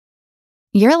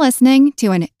You're listening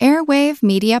to an Airwave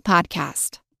Media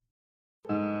Podcast.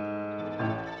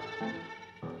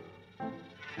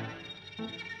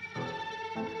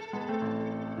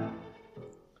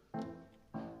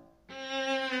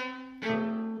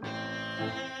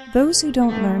 Those who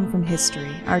don't learn from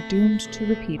history are doomed to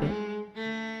repeat it.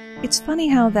 It's funny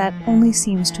how that only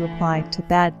seems to apply to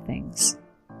bad things.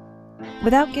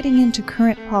 Without getting into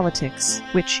current politics,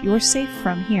 which you're safe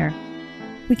from here,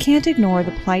 we can't ignore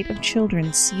the plight of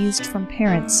children seized from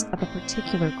parents of a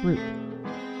particular group.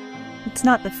 It's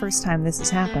not the first time this has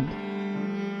happened.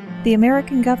 The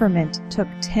American government took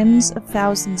tens of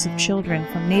thousands of children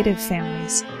from Native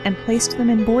families and placed them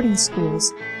in boarding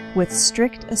schools with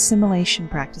strict assimilation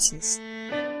practices.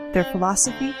 Their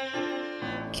philosophy?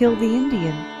 Kill the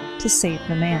Indian to save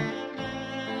the man.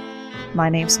 My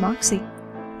name's Moxie,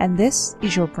 and this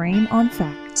is your Brain on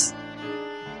Facts.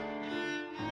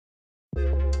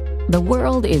 The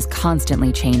world is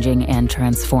constantly changing and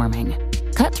transforming.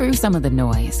 Cut through some of the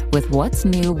noise with What's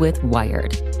New with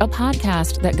Wired, a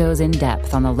podcast that goes in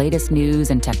depth on the latest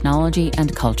news and technology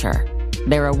and culture.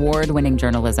 Their award-winning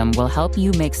journalism will help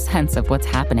you make sense of what's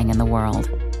happening in the world.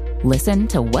 Listen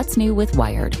to What's New with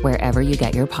Wired wherever you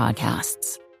get your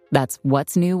podcasts. That's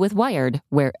What's New with Wired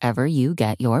wherever you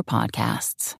get your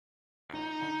podcasts.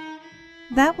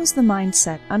 That was the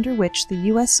mindset under which the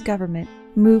U.S. government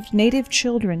moved Native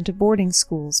children to boarding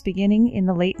schools beginning in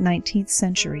the late 19th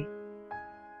century,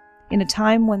 in a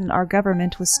time when our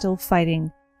government was still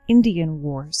fighting Indian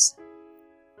wars.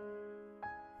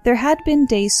 There had been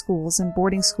day schools and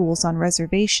boarding schools on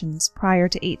reservations prior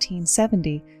to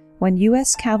 1870, when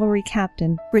U.S. Cavalry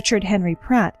Captain Richard Henry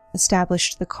Pratt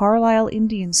established the Carlisle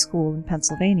Indian School in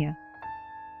Pennsylvania.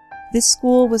 This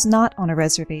school was not on a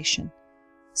reservation,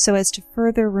 so as to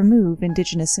further remove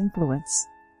indigenous influence.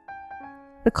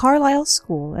 The Carlisle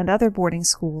School and other boarding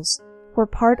schools were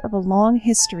part of a long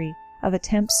history of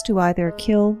attempts to either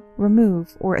kill,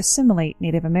 remove, or assimilate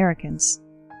Native Americans.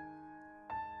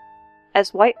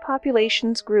 As white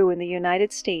populations grew in the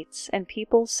United States and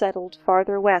people settled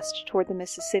farther west toward the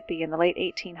Mississippi in the late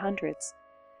 1800s,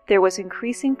 there was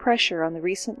increasing pressure on the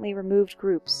recently removed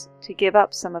groups to give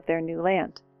up some of their new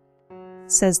land,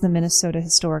 says the Minnesota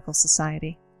Historical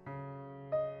Society.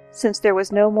 Since there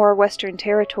was no more Western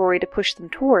territory to push them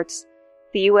towards,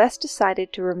 the U.S.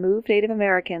 decided to remove Native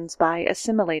Americans by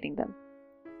assimilating them.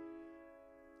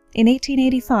 In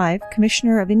 1885,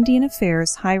 Commissioner of Indian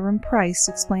Affairs Hiram Price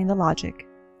explained the logic.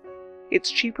 It's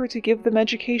cheaper to give them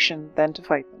education than to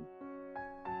fight them.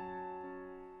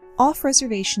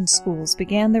 Off-reservation schools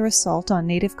began their assault on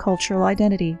Native cultural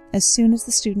identity as soon as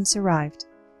the students arrived,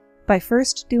 by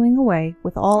first doing away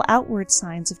with all outward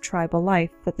signs of tribal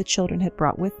life that the children had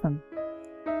brought with them.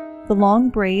 The long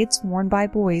braids worn by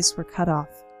boys were cut off.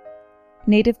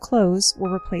 Native clothes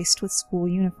were replaced with school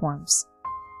uniforms.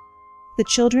 The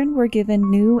children were given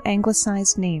new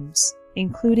anglicized names,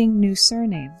 including new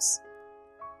surnames.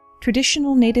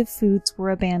 Traditional Native foods were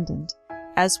abandoned,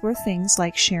 as were things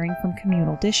like sharing from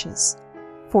communal dishes,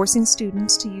 forcing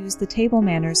students to use the table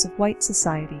manners of white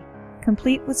society,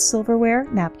 complete with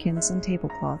silverware, napkins, and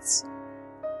tablecloths.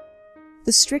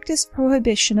 The strictest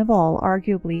prohibition of all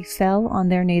arguably fell on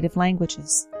their native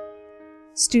languages.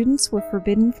 Students were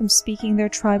forbidden from speaking their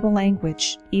tribal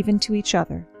language, even to each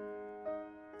other.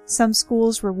 Some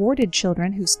schools rewarded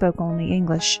children who spoke only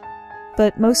English,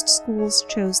 but most schools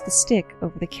chose the stick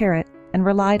over the carrot and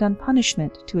relied on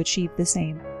punishment to achieve this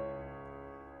aim.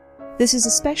 This is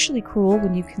especially cruel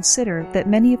when you consider that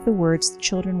many of the words the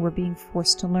children were being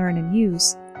forced to learn and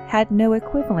use had no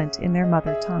equivalent in their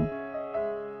mother tongue.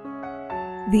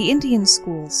 The Indian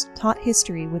schools taught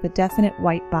history with a definite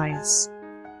white bias.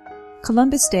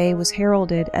 Columbus Day was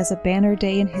heralded as a banner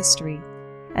day in history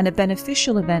and a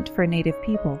beneficial event for Native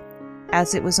people,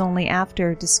 as it was only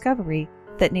after discovery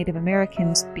that Native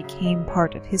Americans became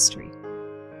part of history.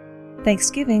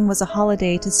 Thanksgiving was a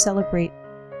holiday to celebrate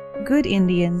good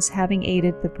Indians having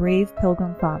aided the brave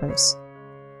Pilgrim Fathers.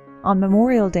 On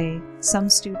Memorial Day, some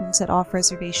students at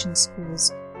off-reservation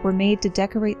schools were made to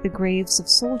decorate the graves of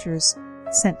soldiers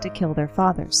sent to kill their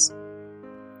fathers.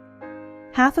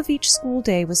 Half of each school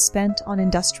day was spent on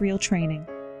industrial training.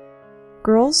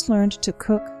 Girls learned to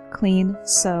cook, clean,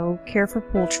 sew, care for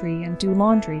poultry, and do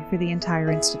laundry for the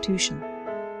entire institution.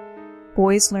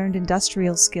 Boys learned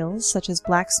industrial skills such as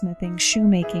blacksmithing,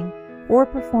 shoemaking, or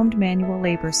performed manual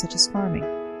labor such as farming.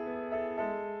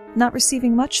 Not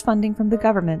receiving much funding from the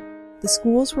government, the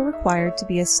schools were required to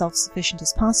be as self-sufficient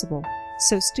as possible,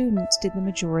 so students did the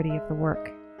majority of the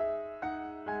work.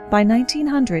 By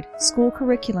 1900, school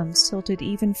curriculums tilted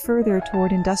even further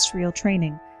toward industrial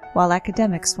training, while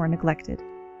academics were neglected.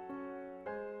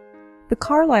 The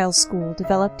Carlisle School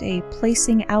developed a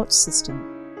placing out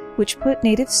system, which put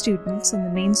Native students in the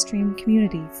mainstream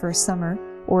community for a summer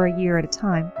or a year at a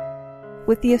time,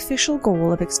 with the official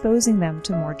goal of exposing them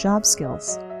to more job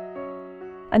skills.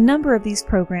 A number of these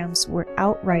programs were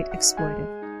outright exploitive.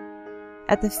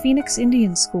 At the Phoenix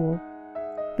Indian School,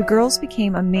 the girls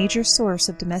became a major source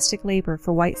of domestic labor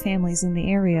for white families in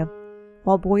the area,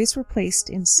 while boys were placed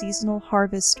in seasonal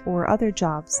harvest or other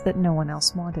jobs that no one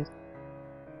else wanted.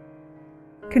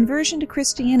 Conversion to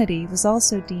Christianity was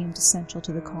also deemed essential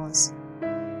to the cause.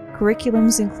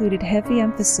 Curriculums included heavy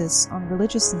emphasis on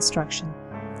religious instruction,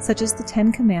 such as the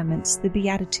Ten Commandments, the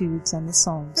Beatitudes, and the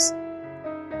Psalms.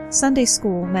 Sunday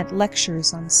school meant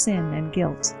lectures on sin and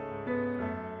guilt.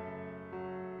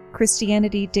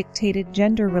 Christianity dictated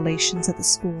gender relations at the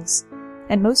schools,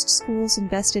 and most schools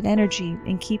invested energy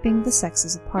in keeping the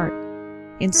sexes apart,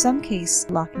 in some cases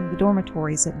locking the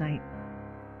dormitories at night.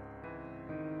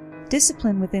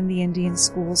 Discipline within the Indian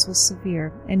schools was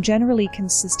severe and generally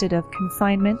consisted of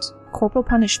confinement, corporal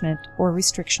punishment, or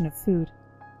restriction of food.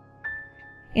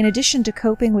 In addition to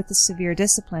coping with the severe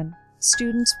discipline,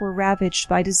 students were ravaged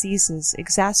by diseases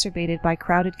exacerbated by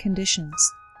crowded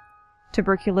conditions.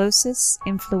 Tuberculosis,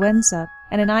 influenza,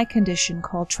 and an eye condition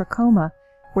called trachoma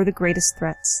were the greatest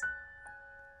threats.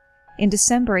 In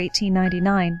December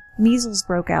 1899, measles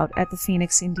broke out at the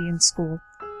Phoenix Indian School,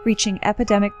 reaching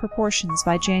epidemic proportions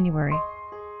by January.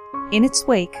 In its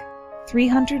wake,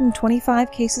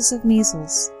 325 cases of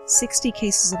measles, 60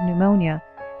 cases of pneumonia,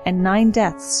 and 9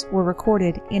 deaths were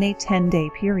recorded in a 10-day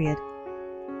period.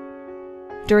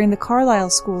 During the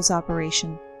Carlisle School's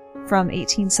operation, from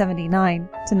 1879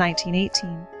 to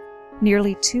 1918,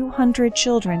 nearly 200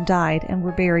 children died and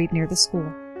were buried near the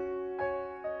school.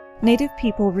 Native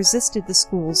people resisted the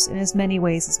schools in as many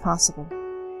ways as possible.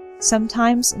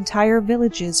 Sometimes entire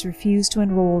villages refused to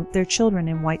enroll their children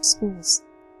in white schools.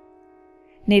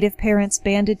 Native parents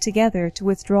banded together to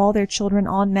withdraw their children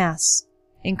en masse,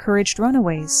 encouraged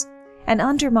runaways, and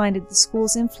undermined the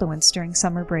school's influence during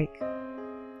summer break.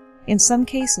 In some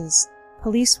cases,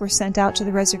 police were sent out to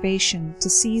the reservation to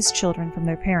seize children from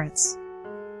their parents.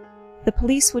 The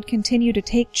police would continue to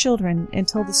take children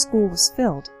until the school was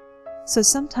filled, so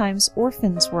sometimes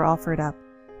orphans were offered up,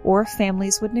 or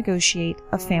families would negotiate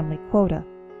a family quota.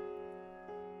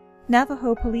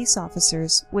 Navajo police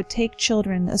officers would take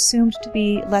children assumed to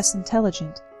be less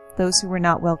intelligent, those who were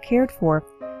not well cared for,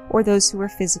 or those who were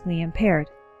physically impaired.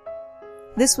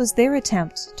 This was their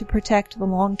attempt to protect the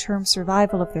long-term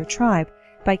survival of their tribe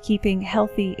by keeping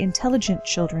healthy, intelligent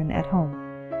children at home.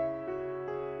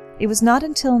 It was not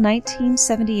until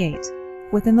 1978,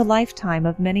 within the lifetime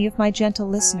of many of my gentle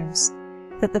listeners,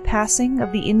 that the passing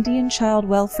of the Indian Child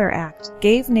Welfare Act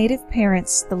gave Native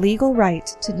parents the legal right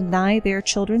to deny their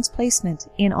children's placement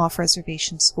in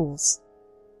off-reservation schools.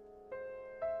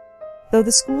 Though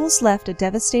the schools left a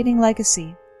devastating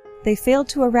legacy, they failed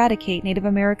to eradicate Native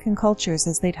American cultures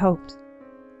as they'd hoped.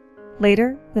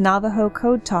 Later, the Navajo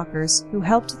code talkers who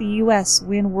helped the U.S.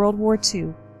 win World War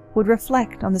II would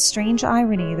reflect on the strange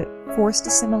irony that forced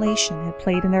assimilation had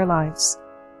played in their lives.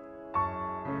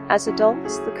 As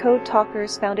adults, the code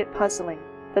talkers found it puzzling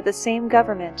that the same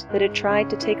government that had tried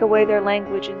to take away their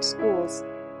language in schools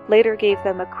later gave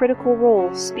them a critical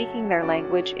role speaking their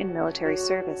language in military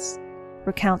service,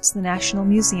 recounts the National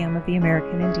Museum of the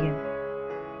American Indian.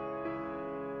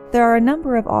 There are a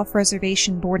number of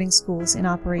off-reservation boarding schools in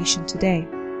operation today.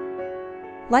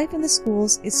 Life in the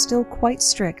schools is still quite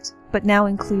strict, but now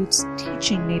includes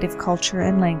teaching Native culture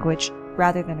and language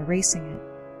rather than erasing it.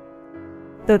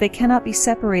 Though they cannot be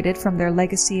separated from their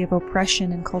legacy of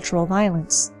oppression and cultural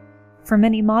violence, for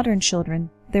many modern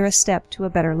children, they're a step to a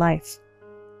better life.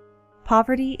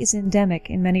 Poverty is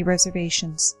endemic in many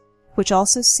reservations, which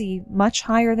also see much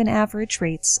higher than average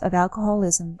rates of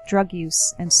alcoholism, drug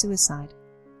use, and suicide.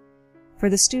 For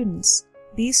the students,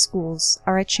 these schools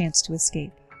are a chance to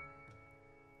escape.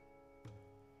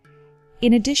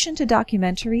 In addition to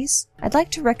documentaries, I'd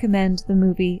like to recommend the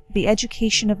movie The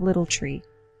Education of Little Tree,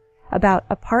 about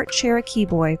a part Cherokee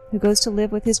boy who goes to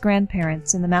live with his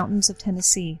grandparents in the mountains of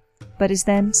Tennessee, but is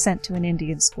then sent to an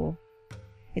Indian school.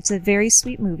 It's a very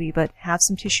sweet movie, but have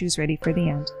some tissues ready for the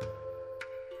end.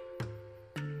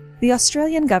 The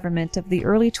Australian government of the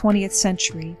early 20th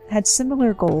century had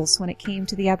similar goals when it came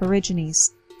to the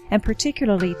Aborigines, and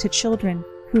particularly to children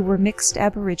who were mixed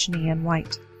Aborigine and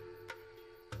white.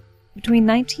 Between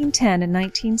 1910 and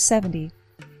 1970,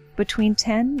 between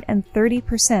 10 and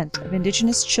 30% of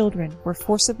Indigenous children were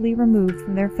forcibly removed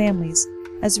from their families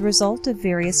as a result of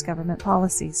various government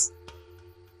policies.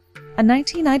 A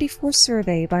 1994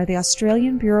 survey by the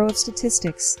Australian Bureau of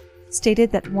Statistics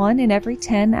stated that 1 in every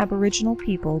 10 Aboriginal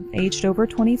people aged over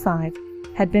 25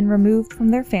 had been removed from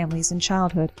their families in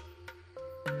childhood.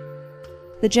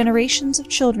 The generations of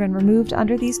children removed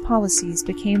under these policies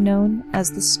became known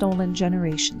as the Stolen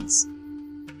Generations.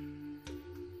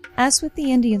 As with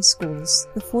the Indian schools,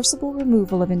 the forcible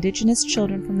removal of Indigenous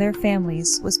children from their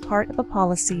families was part of a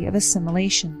policy of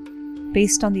assimilation,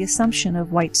 based on the assumption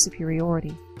of white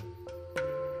superiority.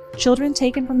 Children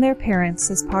taken from their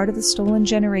parents as part of the Stolen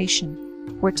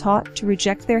Generation were taught to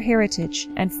reject their heritage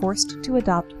and forced to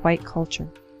adopt white culture.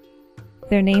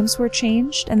 Their names were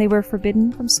changed and they were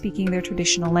forbidden from speaking their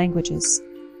traditional languages.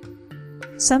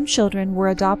 Some children were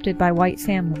adopted by white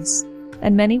families,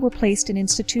 and many were placed in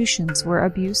institutions where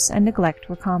abuse and neglect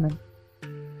were common.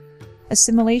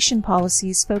 Assimilation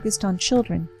policies focused on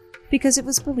children because it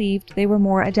was believed they were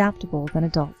more adaptable than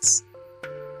adults.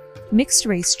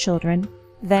 Mixed-race children,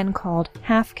 then called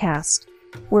half-caste,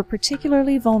 were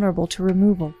particularly vulnerable to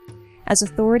removal, as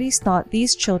authorities thought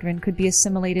these children could be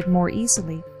assimilated more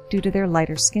easily due to their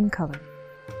lighter skin color.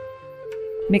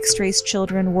 Mixed-race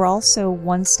children were also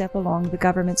one step along the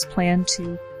government's plan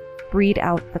to breed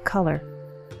out the color.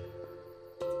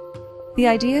 The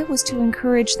idea was to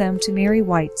encourage them to marry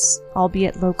whites,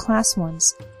 albeit low-class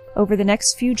ones, over the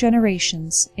next few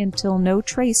generations until no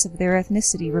trace of their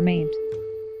ethnicity remained.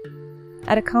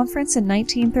 At a conference in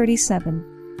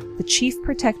 1937, the Chief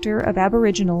Protector of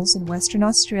Aboriginals in Western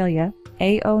Australia,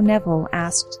 A.O. Neville,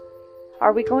 asked,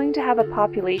 "Are we going to have a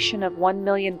population of 1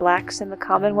 million blacks in the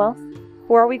Commonwealth,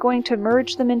 or are we going to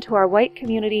merge them into our white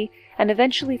community and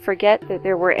eventually forget that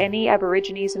there were any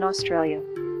Aborigines in Australia?"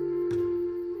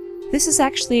 This is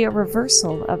actually a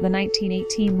reversal of the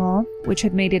 1918 law, which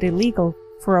had made it illegal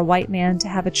for a white man to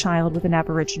have a child with an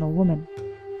Aboriginal woman.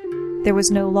 There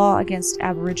was no law against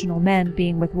Aboriginal men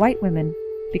being with white women,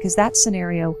 because that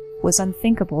scenario was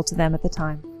unthinkable to them at the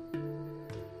time.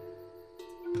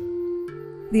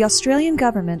 The Australian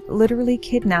government literally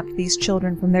kidnapped these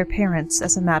children from their parents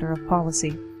as a matter of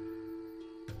policy.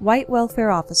 White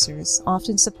welfare officers,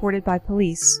 often supported by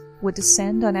police, would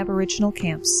descend on Aboriginal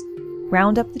camps,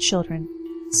 round up the children,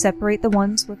 separate the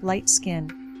ones with light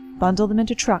skin, bundle them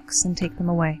into trucks, and take them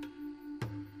away.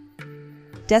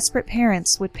 Desperate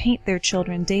parents would paint their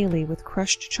children daily with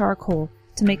crushed charcoal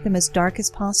to make them as dark as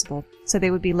possible so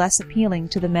they would be less appealing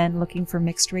to the men looking for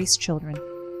mixed-race children,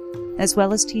 as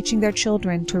well as teaching their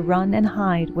children to run and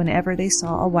hide whenever they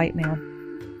saw a white man.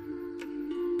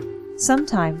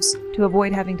 Sometimes, to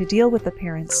avoid having to deal with the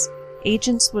parents,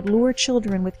 agents would lure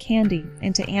children with candy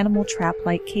into animal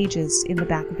trap-like cages in the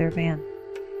back of their van.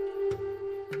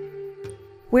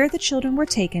 Where the children were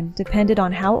taken depended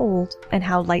on how old and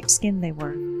how light-skinned they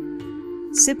were.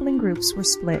 Sibling groups were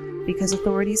split because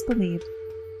authorities believed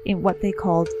in what they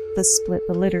called the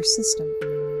split-the-litter system,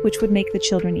 which would make the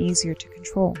children easier to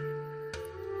control.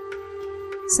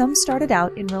 Some started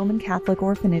out in Roman Catholic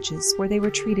orphanages where they were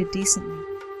treated decently,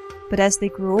 but as they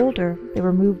grew older, they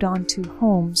were moved on to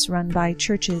homes run by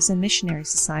churches and missionary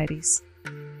societies.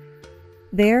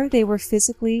 There, they were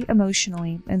physically,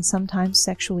 emotionally, and sometimes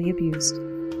sexually abused.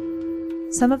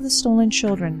 Some of the stolen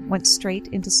children went straight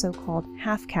into so-called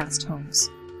half-caste homes.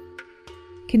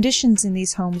 Conditions in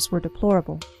these homes were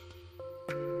deplorable.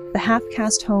 The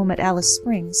half-caste home at Alice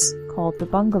Springs, called the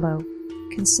bungalow,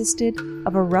 consisted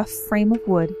of a rough frame of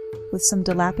wood with some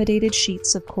dilapidated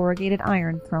sheets of corrugated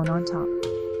iron thrown on top.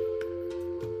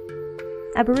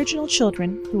 Aboriginal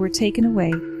children who were taken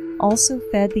away also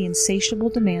fed the insatiable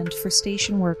demand for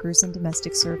station workers and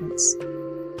domestic servants.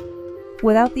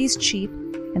 Without these cheap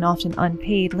and often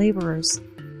unpaid laborers,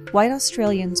 white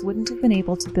Australians wouldn't have been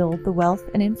able to build the wealth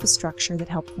and infrastructure that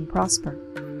helped them prosper.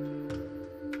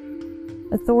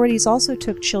 Authorities also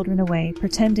took children away,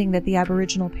 pretending that the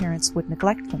Aboriginal parents would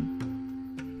neglect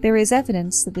them. There is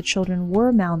evidence that the children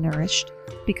were malnourished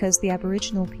because the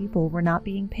Aboriginal people were not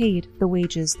being paid the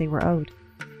wages they were owed.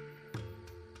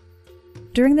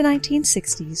 During the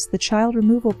 1960s, the child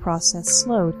removal process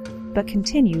slowed, but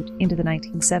continued into the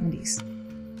 1970s.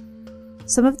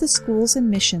 Some of the schools and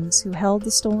missions who held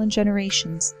the Stolen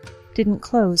Generations didn't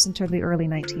close until the early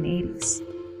 1980s.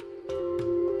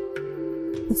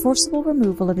 The forcible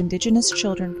removal of Indigenous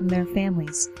children from their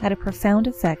families had a profound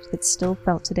effect that's still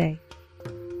felt today.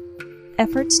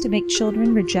 Efforts to make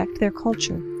children reject their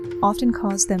culture often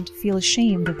caused them to feel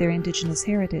ashamed of their Indigenous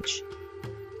heritage.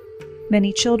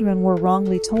 Many children were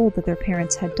wrongly told that their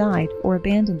parents had died or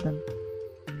abandoned them,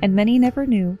 and many never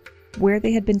knew where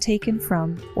they had been taken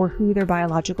from or who their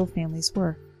biological families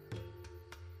were.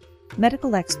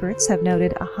 Medical experts have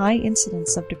noted a high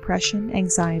incidence of depression,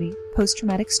 anxiety,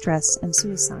 post-traumatic stress, and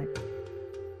suicide.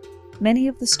 many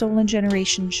of the stolen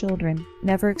generation children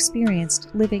never experienced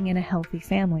living in a healthy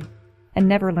family and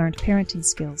never learned parenting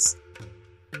skills.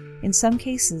 In some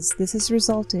cases, this has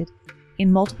resulted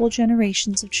in multiple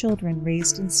generations of children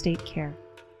raised in state care.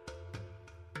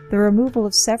 The removal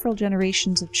of several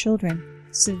generations of children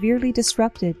severely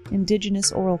disrupted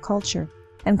indigenous oral culture,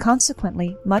 and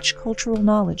consequently, much cultural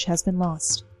knowledge has been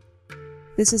lost.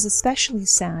 This is especially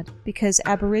sad because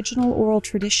Aboriginal oral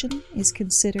tradition is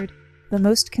considered the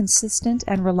most consistent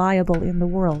and reliable in the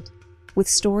world, with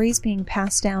stories being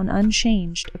passed down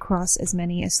unchanged across as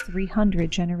many as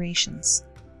 300 generations.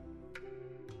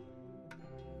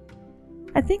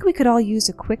 I think we could all use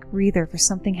a quick breather for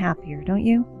something happier, don't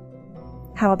you?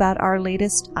 How about our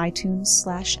latest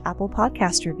iTunes/Apple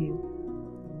podcast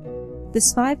review?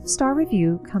 This 5-star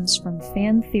review comes from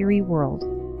Fan Theory World.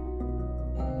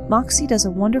 Moxie does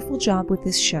a wonderful job with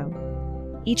this show.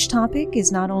 Each topic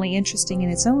is not only interesting in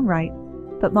its own right,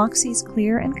 but Moxie's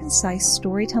clear and concise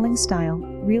storytelling style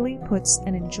really puts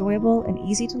an enjoyable and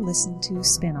easy-to-listen-to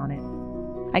spin on it.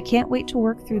 I can't wait to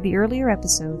work through the earlier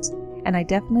episodes, and I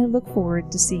definitely look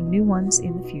forward to seeing new ones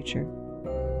in the future.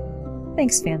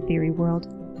 Thanks, Fan Theory World.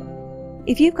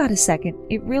 If you've got a second,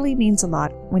 it really means a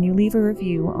lot when you leave a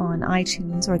review on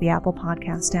iTunes or the Apple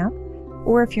Podcast app,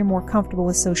 or if you're more comfortable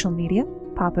with social media,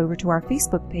 pop over to our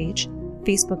Facebook page,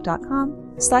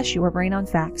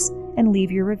 facebook.com/yourbrainonfacts, and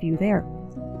leave your review there.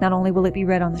 Not only will it be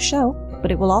read on the show,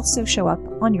 but it will also show up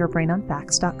on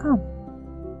yourbrainonfacts.com.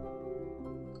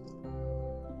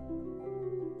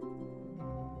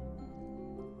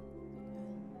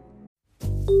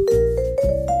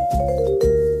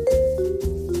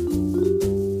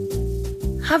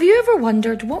 Have you ever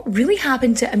wondered what really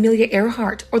happened to Amelia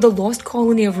Earhart or the lost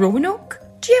colony of Roanoke?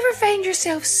 Do you ever find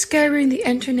yourself scouring the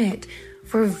internet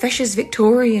for vicious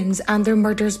Victorians and their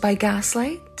murders by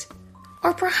gaslight?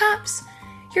 Or perhaps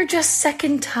you're just sick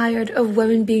and tired of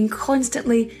women being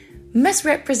constantly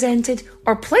misrepresented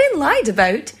or plain lied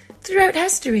about throughout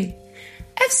history?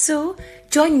 If so,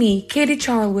 join me, Katie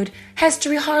Charlwood,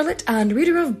 history harlot and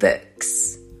reader of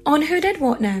books, on Who Did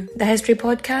What Now, the history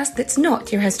podcast that's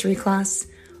not your history class.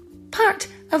 Part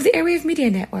of the Airwave Media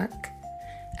Network.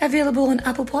 Available on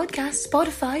Apple Podcasts,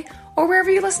 Spotify, or wherever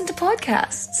you listen to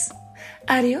podcasts.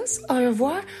 Adios, au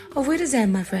revoir, au revoir,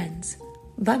 my friends.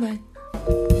 Bye-bye.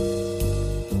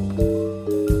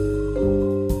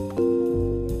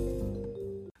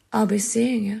 I'll be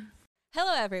seeing you.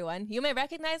 Hello, everyone. You may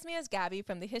recognize me as Gabby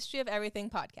from the History of Everything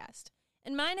podcast.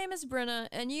 And my name is Brenna,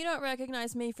 and you don't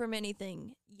recognize me from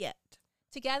anything yet.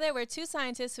 Together, we're two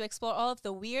scientists who explore all of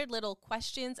the weird little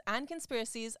questions and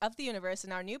conspiracies of the universe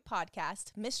in our new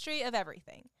podcast, Mystery of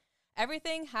Everything.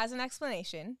 Everything has an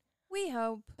explanation. We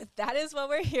hope. That is what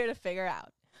we're here to figure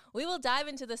out. We will dive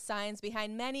into the science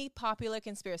behind many popular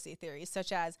conspiracy theories,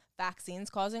 such as vaccines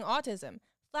causing autism,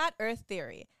 flat earth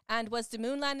theory, and was the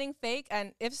moon landing fake?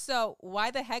 And if so,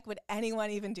 why the heck would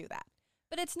anyone even do that?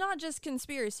 But it's not just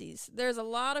conspiracies. There's a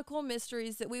lot of cool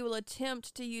mysteries that we will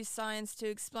attempt to use science to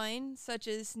explain, such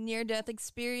as near-death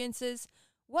experiences,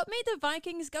 what made the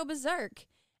Vikings go berserk,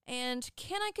 and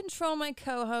can I control my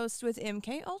co-host with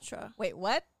MK Ultra? Wait,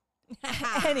 what?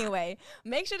 Anyway,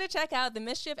 make sure to check out the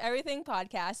Mystery of Everything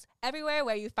podcast everywhere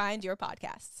where you find your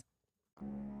podcasts.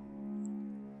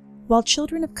 While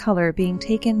children of color being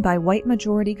taken by white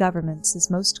majority governments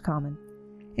is most common,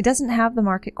 it doesn't have the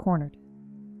market cornered.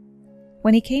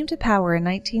 When he came to power in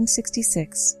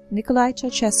 1966, Nicolae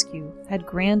Ceausescu had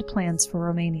grand plans for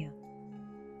Romania.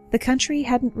 The country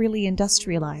hadn't really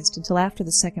industrialized until after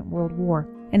the Second World War,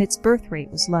 and its birth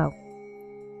rate was low.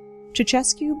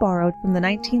 Ceausescu borrowed from the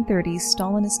 1930s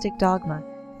Stalinistic dogma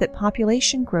that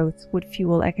population growth would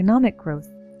fuel economic growth,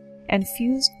 and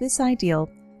fused this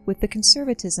ideal with the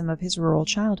conservatism of his rural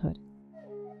childhood.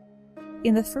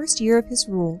 In the first year of his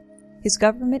rule, his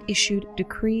government issued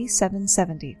Decree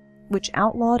 770, which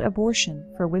outlawed abortion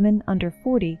for women under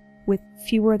 40 with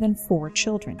fewer than 4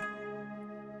 children.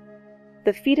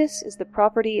 The fetus is the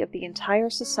property of the entire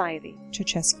society,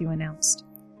 Ceausescu announced.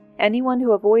 Anyone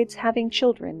who avoids having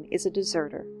children is a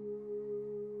deserter.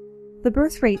 The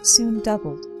birth rate soon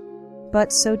doubled,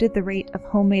 but so did the rate of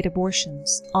homemade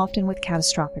abortions, often with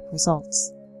catastrophic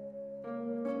results.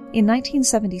 In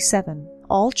 1977,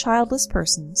 all childless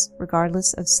persons,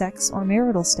 regardless of sex or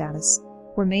marital status,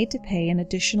 were made to pay an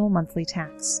additional monthly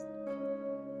tax.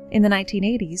 In the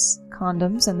 1980s,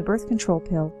 condoms and the birth control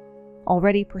pill,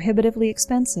 already prohibitively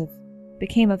expensive,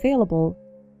 became available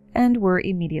and were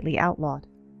immediately outlawed.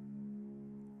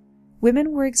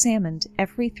 Women were examined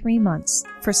every 3 months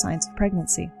for signs of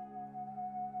pregnancy.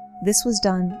 This was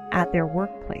done at their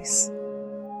workplace.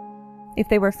 If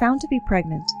they were found to be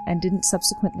pregnant and didn't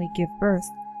subsequently give birth,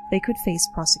 they could face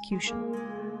prosecution.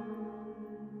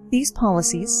 These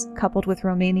policies, coupled with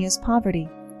Romania's poverty,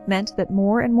 meant that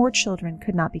more and more children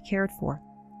could not be cared for.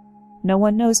 No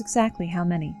one knows exactly how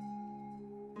many.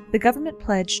 The government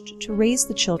pledged to raise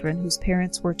the children whose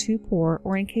parents were too poor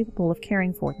or incapable of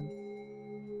caring for them.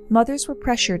 Mothers were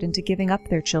pressured into giving up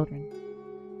their children.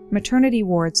 Maternity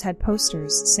wards had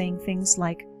posters saying things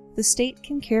like, "The state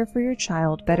can care for your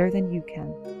child better than you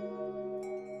can."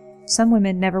 Some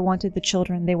women never wanted the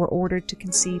children they were ordered to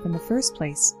conceive in the first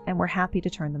place and were happy to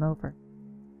turn them over.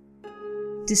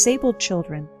 Disabled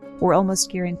children were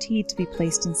almost guaranteed to be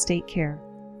placed in state care,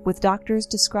 with doctors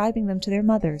describing them to their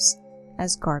mothers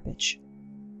as garbage.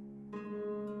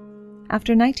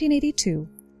 After 1982,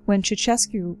 when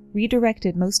Ceausescu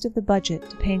redirected most of the budget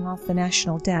to paying off the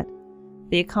national debt,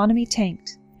 the economy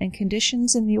tanked and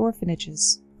conditions in the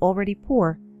orphanages, already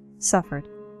poor, suffered.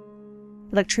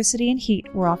 Electricity and heat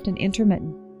were often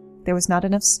intermittent. There was not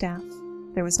enough staff.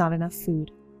 There was not enough food.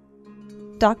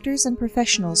 Doctors and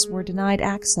professionals were denied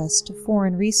access to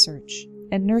foreign research,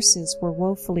 and nurses were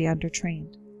woefully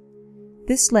undertrained.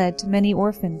 This led to many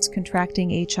orphans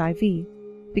contracting HIV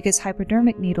because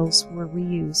hypodermic needles were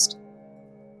reused.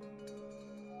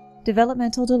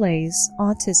 Developmental delays,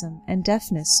 autism, and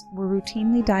deafness were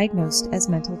routinely diagnosed as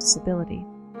mental disability.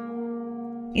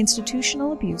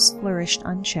 Institutional abuse flourished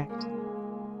unchecked.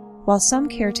 While some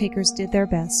caretakers did their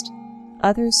best,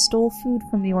 others stole food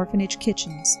from the orphanage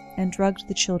kitchens and drugged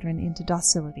the children into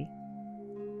docility.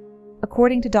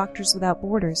 According to Doctors Without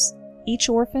Borders, each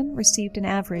orphan received an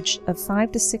average of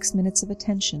 5 to 6 minutes of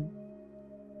attention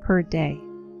per day.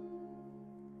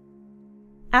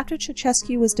 After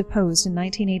Ceausescu was deposed in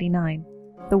 1989,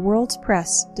 the world's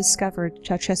press discovered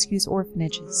Ceausescu's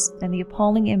orphanages, and the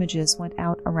appalling images went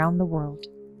out around the world.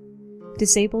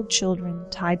 Disabled children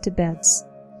tied to beds,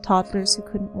 toddlers who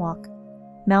couldn't walk,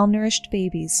 malnourished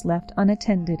babies left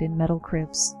unattended in metal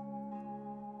cribs.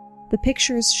 The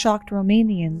pictures shocked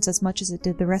Romanians as much as it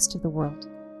did the rest of the world.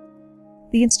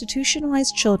 The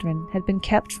institutionalized children had been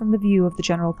kept from the view of the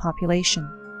general population,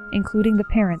 including the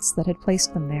parents that had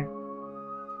placed them there.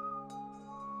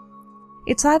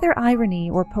 It's either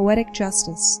irony or poetic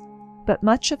justice, but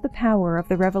much of the power of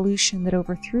the revolution that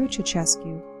overthrew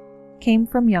Ceausescu came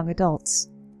from young adults,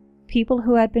 people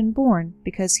who had been born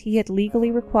because he had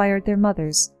legally required their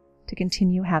mothers to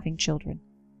continue having children.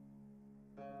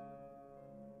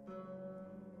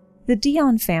 The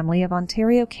Dion family of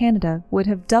Ontario, Canada would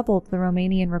have doubled the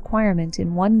Romanian requirement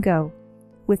in one go,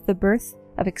 with the birth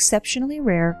of exceptionally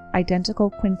rare identical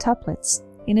quintuplets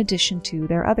in addition to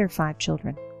their other 5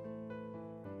 children.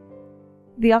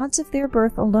 The odds of their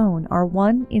birth alone are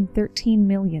 1 in 13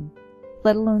 million,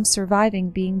 let alone surviving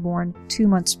being born 2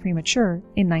 months premature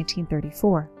in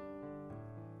 1934.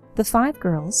 The 5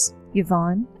 girls,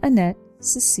 Yvonne, Annette,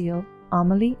 Cecile,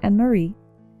 Amélie, and Marie,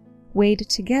 weighed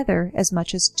together as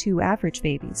much as 2 average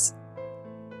babies.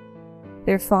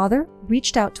 Their father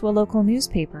reached out to a local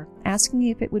newspaper asking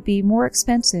if it would be more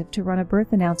expensive to run a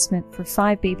birth announcement for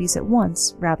 5 babies at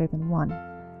once rather than 1.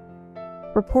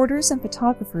 Reporters and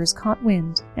photographers caught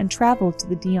wind and traveled to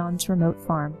the Dion's remote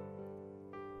farm.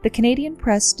 The Canadian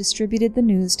press distributed the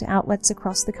news to outlets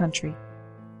across the country.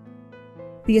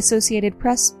 The Associated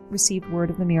Press received word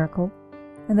of the miracle,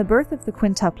 and the birth of the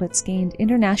quintuplets gained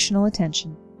international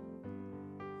attention.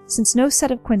 Since no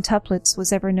set of quintuplets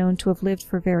was ever known to have lived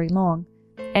for very long,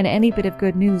 and any bit of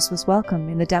good news was welcome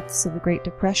in the depths of the Great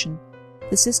Depression,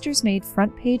 the sisters made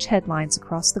front-page headlines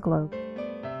across the globe.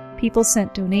 People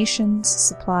sent donations,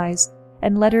 supplies,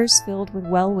 and letters filled with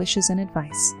well wishes and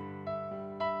advice.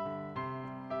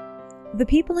 The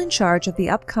people in charge of the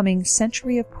upcoming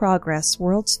Century of Progress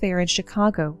World's Fair in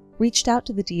Chicago reached out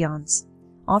to the Dions,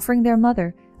 offering their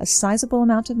mother a sizable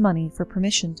amount of money for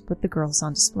permission to put the girls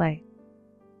on display.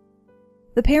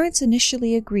 The parents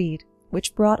initially agreed,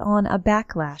 which brought on a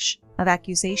backlash of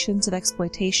accusations of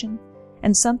exploitation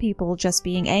and some people just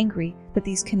being angry that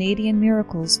these Canadian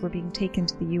miracles were being taken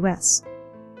to the U.S.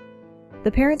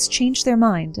 The parents changed their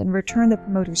mind and returned the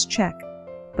promoter's check,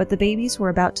 but the babies were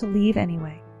about to leave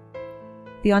anyway.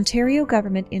 The Ontario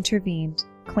government intervened,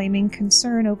 claiming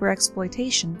concern over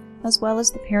exploitation as well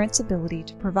as the parents' ability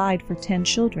to provide for 10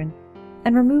 children,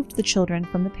 and removed the children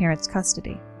from the parents'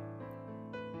 custody.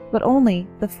 But only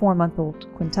the 4-month-old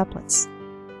quintuplets.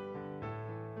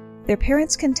 Their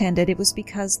parents contended it was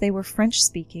because they were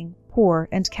French-speaking, poor,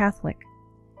 and Catholic,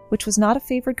 which was not a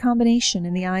favored combination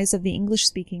in the eyes of the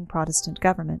English-speaking Protestant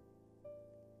government.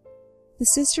 The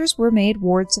sisters were made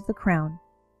wards of the Crown,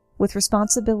 with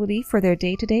responsibility for their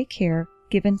day-to-day care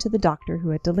given to the doctor who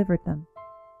had delivered them.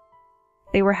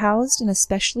 They were housed in a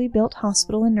specially built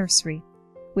hospital and nursery,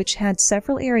 which had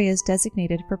several areas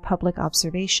designated for public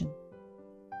observation.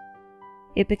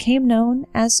 It became known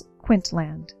as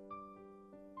Quintland.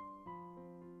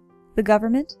 The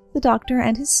government, the doctor,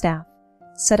 and his staff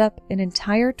set up an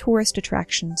entire tourist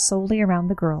attraction solely around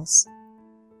the girls.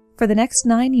 For the next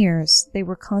 9 years, they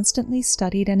were constantly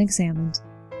studied and examined.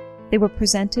 They were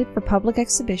presented for public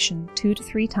exhibition 2 to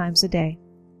 3 times a day.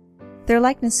 Their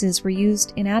likenesses were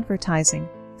used in advertising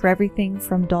for everything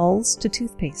from dolls to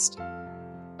toothpaste.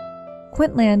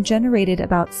 Quintland generated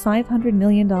about $500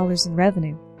 million in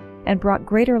revenue and brought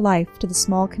greater life to the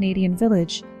small Canadian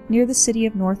village near the city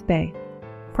of North Bay,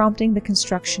 prompting the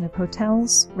construction of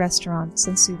hotels, restaurants,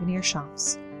 and souvenir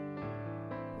shops.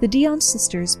 The Dion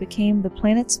sisters became the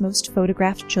planet's most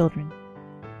photographed children.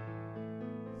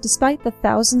 Despite the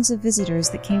thousands of visitors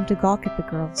that came to gawk at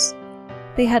the girls,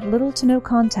 they had little to no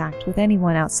contact with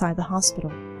anyone outside the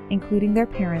hospital, including their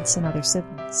parents and other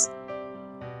siblings.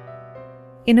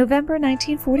 In November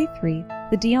 1943,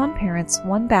 the Dion parents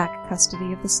won back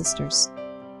custody of the sisters.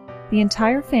 The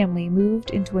entire family moved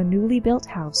into a newly built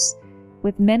house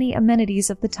with many amenities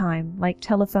of the time like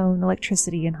telephone,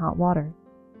 electricity, and hot water.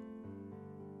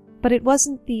 But it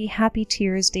wasn't the Happy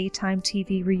Tears daytime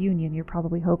TV reunion you're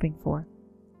probably hoping for.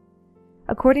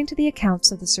 According to the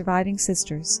accounts of the surviving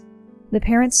sisters, the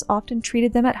parents often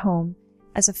treated them at home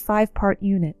as a 5-part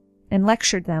unit and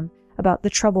lectured them about the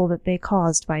trouble that they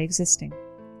caused by existing.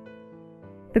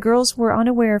 The girls were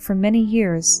unaware for many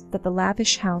years that the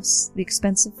lavish house, the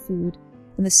expensive food,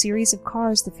 and the series of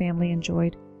cars the family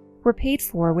enjoyed were paid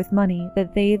for with money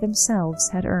that they themselves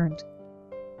had earned.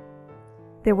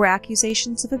 There were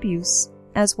accusations of abuse,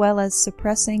 as well as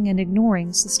suppressing and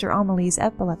ignoring Sister Amelie's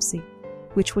epilepsy,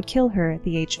 which would kill her at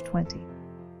the age of 20.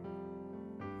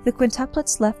 The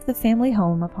quintuplets left the family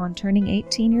home upon turning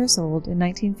 18 years old in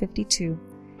 1952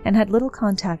 and had little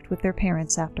contact with their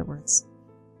parents afterwards.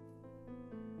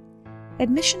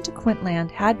 Admission to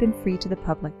Quintland had been free to the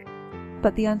public,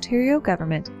 but the Ontario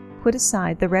government put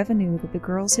aside the revenue that the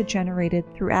girls had generated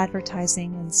through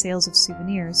advertising and sales of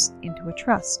souvenirs into a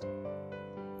trust.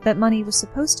 That money was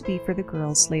supposed to be for the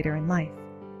girls later in life.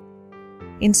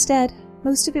 Instead,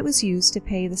 most of it was used to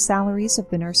pay the salaries of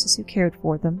the nurses who cared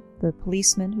for them, the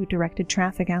policemen who directed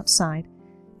traffic outside,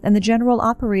 and the general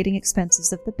operating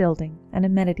expenses of the building and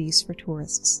amenities for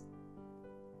tourists.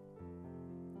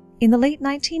 In the late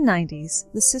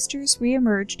 1990s, the sisters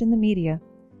re-emerged in the media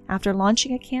after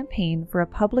launching a campaign for a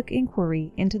public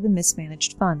inquiry into the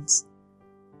mismanaged funds.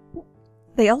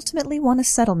 They ultimately won a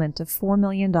settlement of $4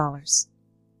 million.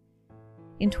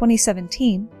 In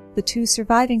 2017, the 2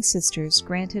 surviving sisters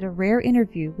granted a rare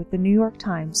interview with the New York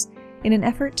Times in an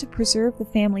effort to preserve the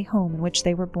family home in which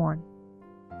they were born.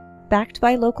 Backed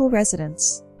by local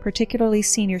residents, particularly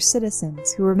senior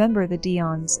citizens who remember the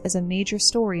Dions as a major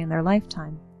story in their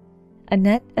lifetime,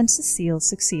 Annette and Cecile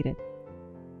succeeded.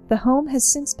 The home has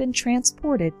since been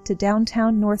transported to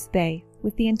downtown North Bay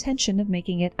with the intention of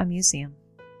making it a museum.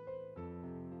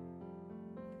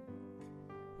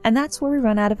 And that's where we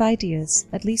run out of ideas,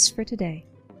 at least for today.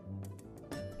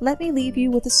 Let me leave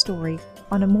you with a story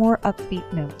on a more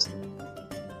upbeat note.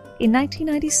 In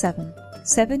 1997,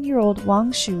 7-year-old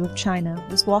Wang Xu of China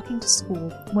was walking to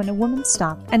school when a woman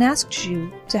stopped and asked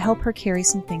Xu to help her carry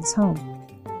some things home.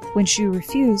 When Xu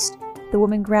refused, the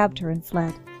woman grabbed her and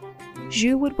fled.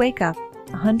 Xu would wake up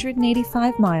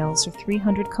 185 miles or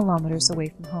 300 kilometers away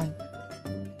from home.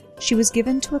 She was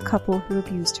given to a couple who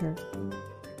abused her.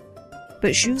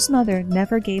 But Xu's mother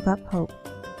never gave up hope.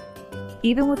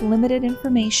 Even with limited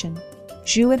information,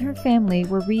 Xu and her family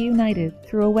were reunited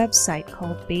through a website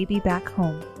called Baby Back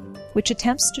Home, which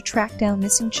attempts to track down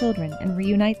missing children and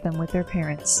reunite them with their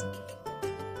parents.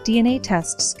 DNA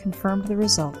tests confirmed the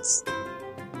results.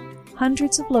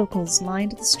 Hundreds of locals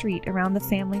lined the street around the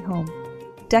family home,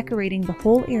 decorating the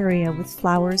whole area with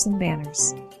flowers and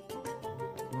banners.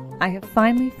 "I have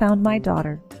finally found my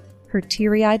daughter," her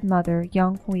teary-eyed mother,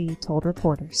 Yang Hui, told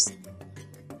reporters.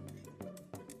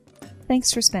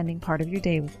 Thanks for spending part of your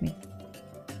day with me.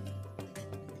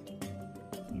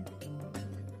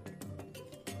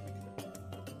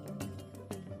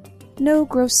 No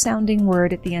gross-sounding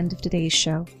word at the end of today's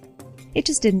show. It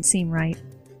just didn't seem right.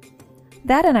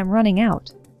 That and I'm running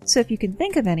out, so if you can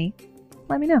think of any,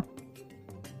 let me know.